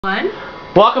One.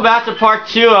 Welcome back to part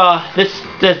 2. This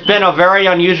has been a very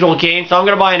unusual game, so I'm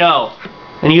going to buy an O.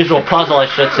 Unusual puzzle, I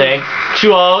should say. 2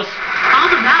 O's. All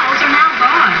the vowels are now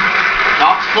gone.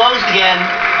 Shop's closed again.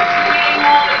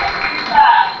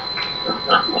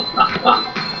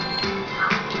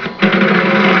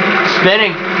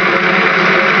 Spinning.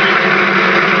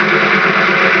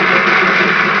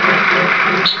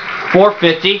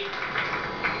 $4.50.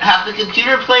 Have the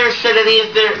computer players said any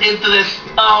of their infamous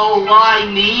 "oh, why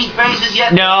me" phrases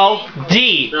yet? No.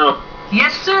 D. No.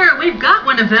 Yes, sir. We've got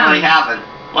one of those. No, they haven't.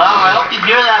 Well, I hope you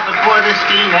hear that before this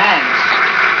game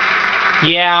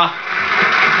ends. Yeah.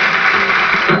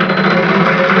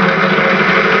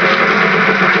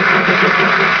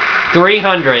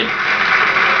 $300.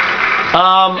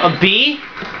 A B?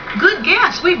 Good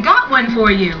guess. We've got one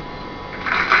for you.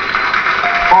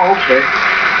 Oh, okay.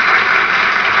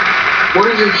 What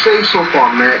does it say so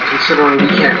far, Matt, considering we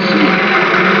can't see?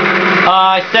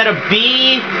 I said a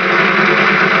B,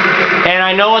 and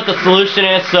I know what the solution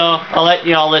is, so I'll let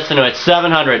you all listen to it.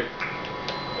 700.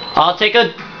 I'll take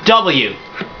a W. Yes,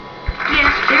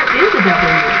 there is a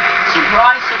W.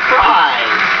 Surprise,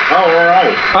 surprise. Oh,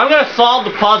 alright. I'm going to solve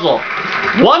the puzzle.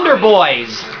 Wonder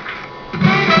Boys.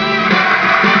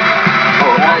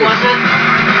 What was it?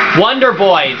 Wonder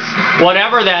Boys.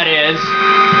 Whatever that is.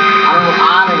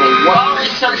 I don't know. Probably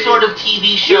some sort of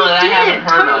TV show that I haven't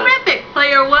heard of. Terrific,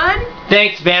 player one.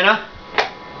 Thanks, Vanna.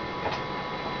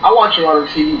 I watch a lot of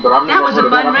TV, but I've That never was heard a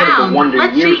of that. fun I've heard of the round. Wonder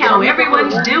Let's Years, see how but I've never heard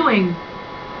of everyone's that. doing.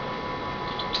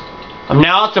 I'm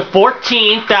now up to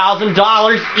 $14,000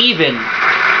 even.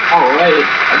 Alright.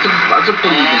 That's a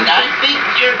pretty And good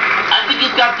I think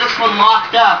you've got this one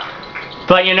locked up.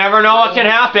 But you never know what can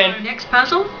Our happen. next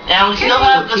puzzle. And we still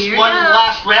have this Here one goes.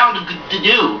 last round to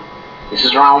do. This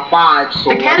is round 5, so...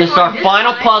 The This is our category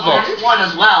final this puzzle. time Last one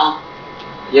as well.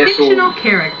 Yeah, so... Fictional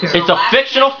character. It's a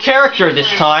fictional character this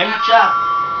time. Match up,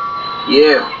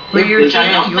 Yeah. Player which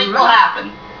I don't You're think will right.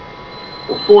 happen.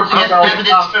 Well, 14,000 As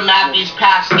evidence from Matthew's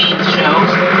past game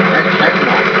shows. Heck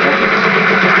no.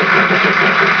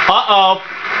 Uh-oh.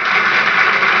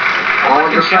 I don't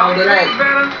like the sound of that.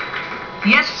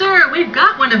 Yes, sir. We've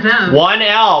got one of those.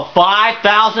 1L. $5,000.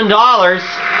 Ouch.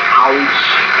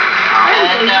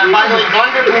 And by the way,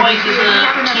 Wonder Boys is a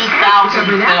 2000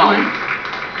 film.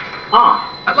 Huh.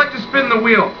 I'd like to spin the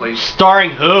wheel, please.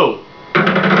 Starring who?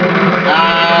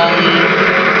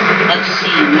 Let's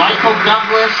see, Michael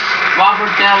Douglas,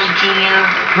 Robert Downey Jr.,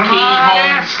 Katie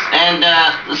Holmes, and the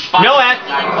No Spider-Man S.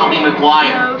 guy, Tobey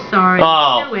Maguire. No, sorry.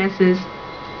 Oh. No S's.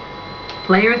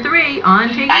 Player 3, on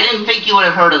to you. I didn't think you would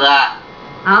have heard of that.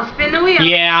 I'll spin the wheel.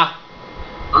 Yeah.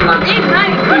 I'm not... Big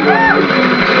money.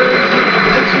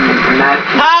 Matt,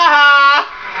 Ha ha!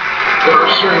 there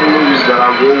are certain movies that I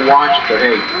will watch, but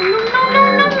hey,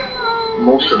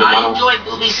 most of them I I don't. enjoy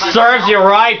movies like Serves you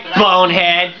right,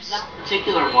 bonehead. That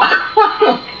particular one.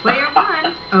 Player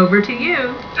 1, over to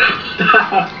you.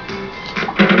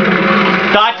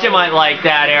 Thought you might like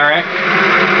that, Eric.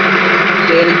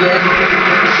 Say it again.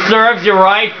 Serves you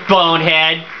right,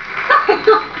 bonehead.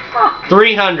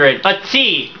 300. A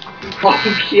T.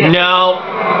 Oh, yeah. No.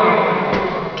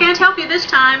 Can't help you this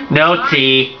time. No Sorry.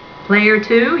 T. Player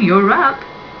 2, you're up.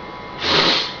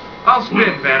 I'll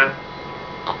spin, Vanna.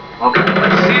 Okay.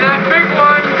 Let's see that big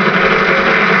one.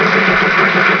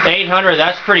 800.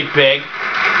 That's pretty big.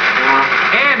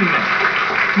 N.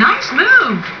 Nice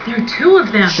move. There are 2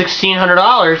 of them. $1,600.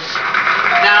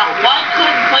 Now, why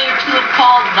couldn't Player 2 have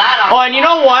called that up? Oh, and you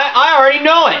know what? I already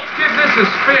know it. Give this a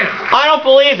spin. I don't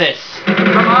believe this.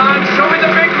 Come on, show me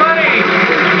the big money.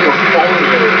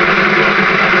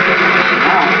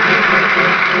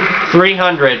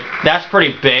 300. That's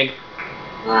pretty big.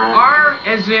 R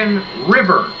as in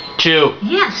river. 2.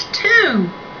 Yes, 2.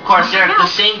 Of course, Eric, the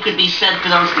same could be said for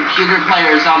those computer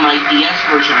players on my DS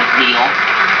version of Wheel.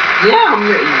 Yeah,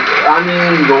 I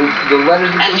mean, the letters...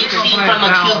 As you see from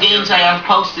the 2 games I have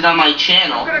posted on my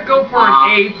channel. I'm gonna go for an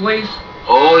A, please.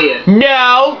 Oh, yeah.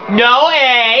 No. No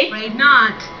A. Afraid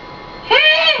not.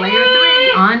 Player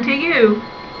 3, on to you.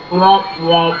 Womp,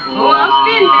 womp, Oh, I'll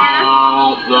spin, Vanna.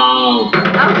 womp.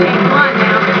 Okay, come on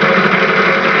now.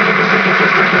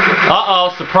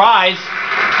 Uh-oh. Surprise.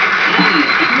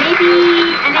 Maybe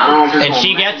an I don't know if 8. this And one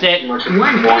she matters gets it. too much at 1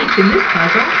 this point point. in this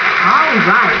puzzle. All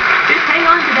right. Just hang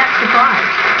on to that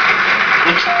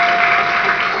Which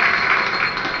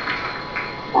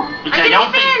I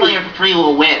don't think Player 3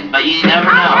 will win, but you never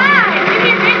surprise. know. All right. Give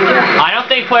me a big one. I don't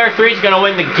think player 3 is going to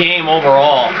win the game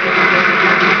overall.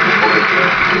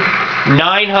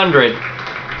 900.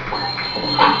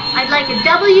 I'd like a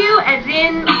W as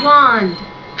in wand.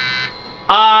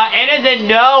 N as in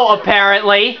no,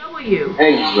 apparently. W.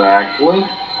 Exactly.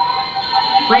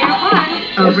 Player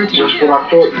 1, over to Just you. what I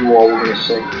thought you all were going to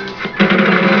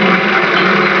say.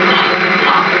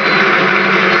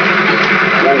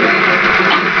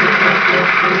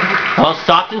 Well,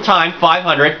 stopped in time,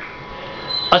 500.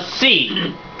 A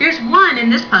C. There's 1 in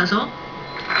this puzzle.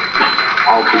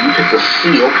 Okay, you picked a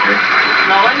C, okay.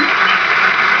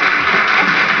 Going?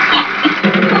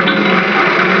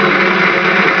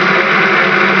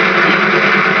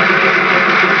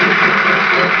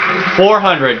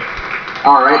 400.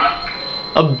 Alright.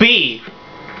 A B.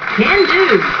 Can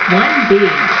do. 1B.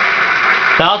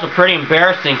 That was a pretty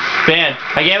embarrassing spin.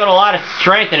 I gave it a lot of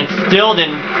strength and it still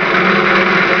didn't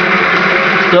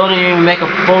even make a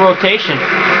full rotation.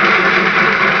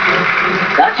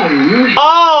 That's unusual.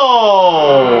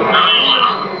 Oh!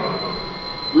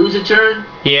 Lose a turn?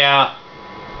 Yeah.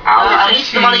 At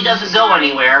least the money doesn't go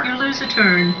anywhere. You lose a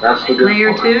turn. That's the good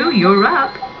Player part. 2, you're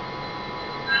up.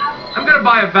 I'm gonna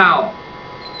buy a vowel.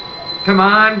 Come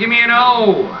on, give me an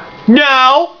O.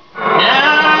 No!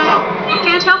 No!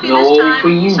 Can't help you No this time. for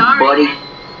you, Sorry. buddy.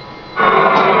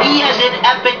 He has an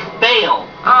epic fail.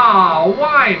 Oh,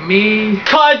 why me?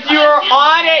 Cause you're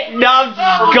on it,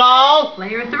 numbskull!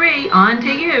 Player 3, on to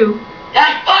you.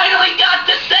 I finally got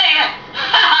to say it!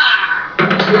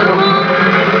 Come on,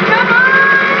 come on.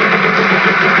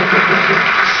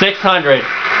 600.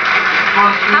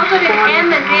 How about an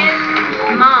M and then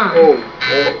mom?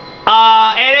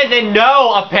 And as in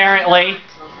no, apparently.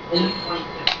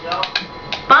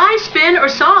 Buy, spin, or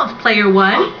solve, player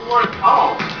 1.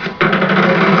 Oh.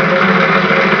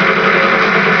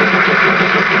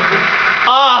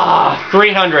 Ah,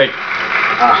 300.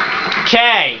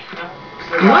 K.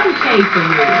 1K for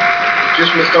you.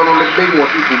 Just missed out on the big one.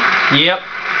 Yep.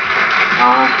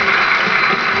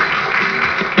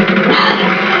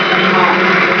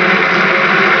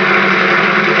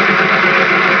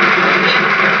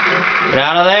 Get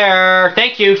out of there.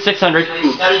 Thank you, 600.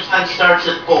 Study time starts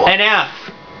at 4. An F.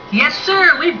 Yes,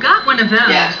 sir, we've got one of those.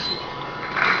 Yes.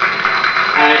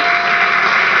 Alright.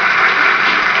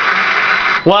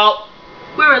 Well,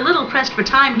 We're a little pressed for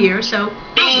time here, so...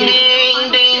 Ding,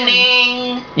 ding, ding,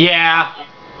 ding. yeah.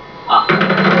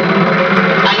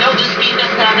 I know this game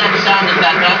doesn't have that sound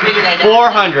effect, but I figured I'd...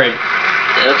 400.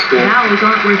 That's cool. Vowels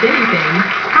aren't worth anything.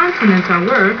 Consonants are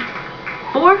worth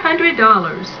 $400.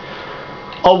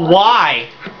 A Y.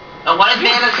 What did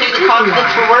Vanna say the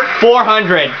consonants were worth?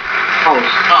 400. Oh,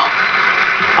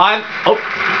 Oh.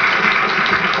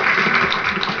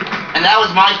 And that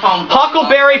was my phone.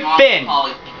 Huckleberry Finn.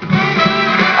 alright.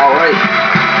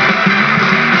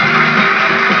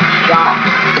 Stop.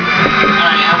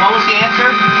 Alright, and what was the answer?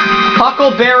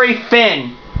 Huckleberry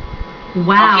Finn.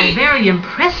 Wow, Okay. very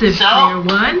impressive, So? player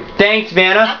 1. Thanks,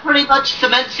 Vanna. That pretty much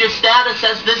cements your status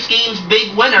as this game's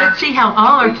big winner. Let's see how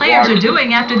all our players are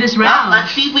doing after this Well, round.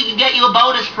 let's see if we can get you a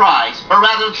bonus prize. Or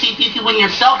rather, let's see if you can win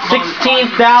yourself a bonus prize.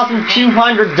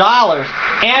 $16,200.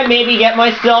 And maybe get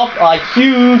myself a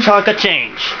huge hunk of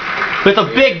change. With a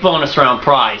big bonus round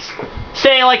prize.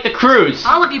 Say like the cruise.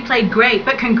 All of you played great,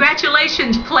 but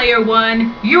congratulations, player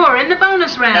 1. You're in the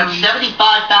bonus That's round.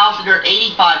 $75,000 or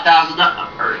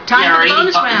 $85,000. Time Yeah, for or the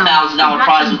bonus round. $85,000 We've got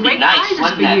prize some would be great nice, prizes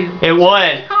wouldn't for it? you. It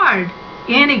would. Card.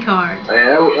 Any card.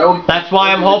 That's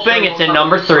why I'm hoping it's in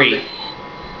number 3.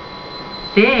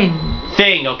 Thing.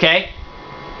 Thing, okay?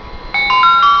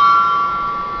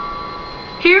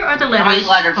 Here are the letters How many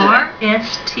letters in it? R,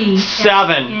 S, T,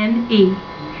 7. N, E.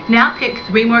 Now pick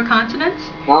 3 more consonants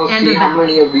Now and see a how vowel.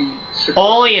 many of these.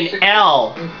 Only an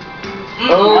L.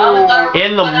 Oh.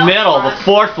 In the middle, the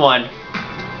 4th one.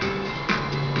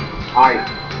 Alright.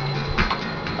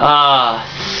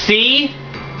 C.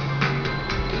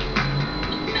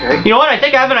 Okay. You know what? I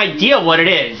think I have an idea what it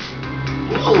is.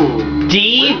 Ooh.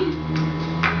 D.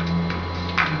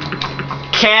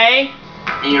 K.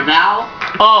 And your vowel?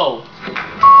 O.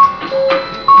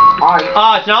 Alright.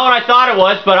 It's not what I thought it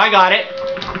was, but I got it.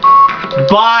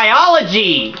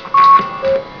 Biology.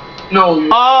 No.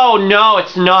 Oh, no,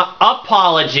 it's not.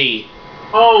 Apology.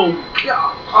 Oh,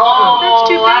 God. Oh, That's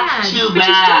too bad. too But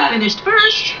you still bad. finished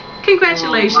first. That's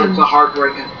Congratulations. a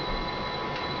heartbreaking.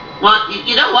 Well,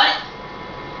 you know what?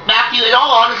 Matthew, in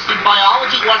all honesty,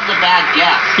 biology wasn't a bad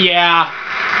guess. Yeah. I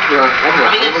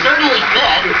mean, it certainly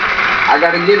fit. I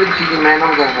gotta give it to you, man.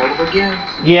 I'm gonna hold it again.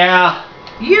 Yeah.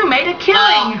 You made a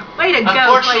killing. Way to go,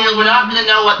 Unfortunately, player we're not 1. going to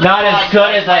know what the Not as prize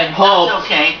good is, as I'd but hoped. That's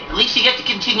okay. At least you get to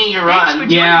continue your Thanks for run.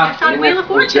 joining Yeah. us on Wheel of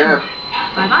Fortune.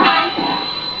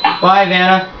 Bye-bye. Bye,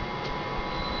 Vanna.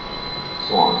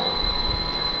 So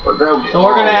So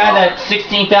we're going to add that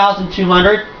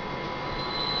 16,200.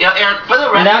 Yeah, Eric, for the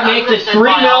record, And that I makes would've it said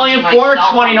biology myself.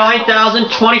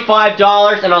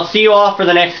 $3,429,025. And I'll see you all for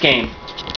the next game.